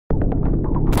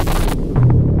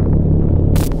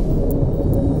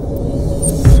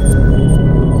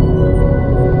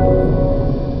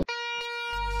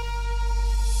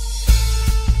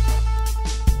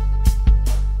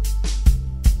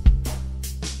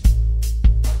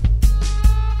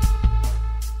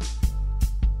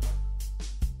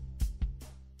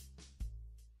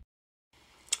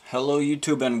Hello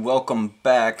YouTube and welcome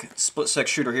back. Split-Sec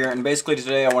Shooter here, and basically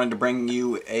today I wanted to bring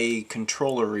you a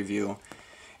controller review.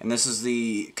 And this is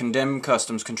the Condemned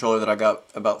Customs controller that I got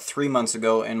about 3 months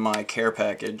ago in my care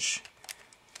package.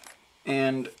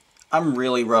 And I'm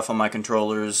really rough on my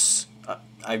controllers.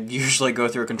 I usually go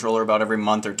through a controller about every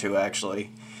month or two actually,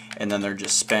 and then they're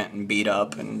just spent and beat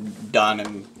up and done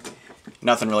and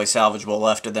nothing really salvageable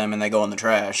left of them and they go in the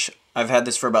trash. I've had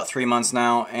this for about 3 months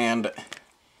now, and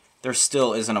there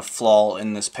still isn't a flaw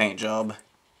in this paint job.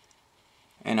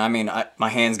 And I mean, my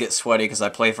hands get sweaty because I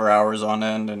play for hours on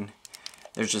end, and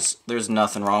there's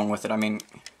nothing wrong with it. I mean,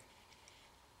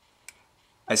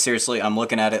 I'm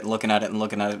looking at it,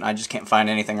 and I just can't find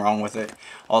anything wrong with it.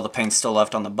 All the paint's still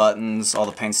left on the buttons, all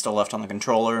the paint's still left on the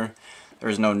controller.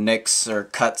 There's no nicks or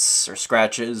cuts or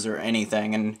scratches or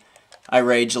anything, and I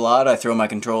rage a lot. I throw my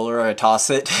controller, I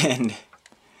toss it, and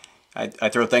I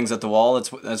throw things at the wall.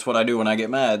 That's what I do when I get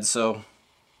mad. So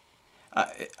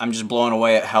I'm just blown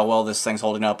away at how well this thing's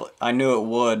holding up. I knew it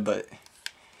would, but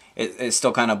it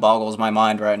still kind of boggles my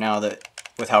mind right now that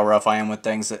with how rough I am with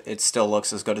things, that it still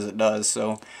looks as good as it does.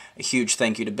 So a huge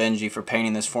thank you to Benji for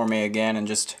painting this for me again,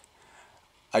 and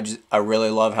I really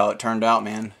love how it turned out,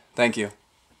 man. Thank you.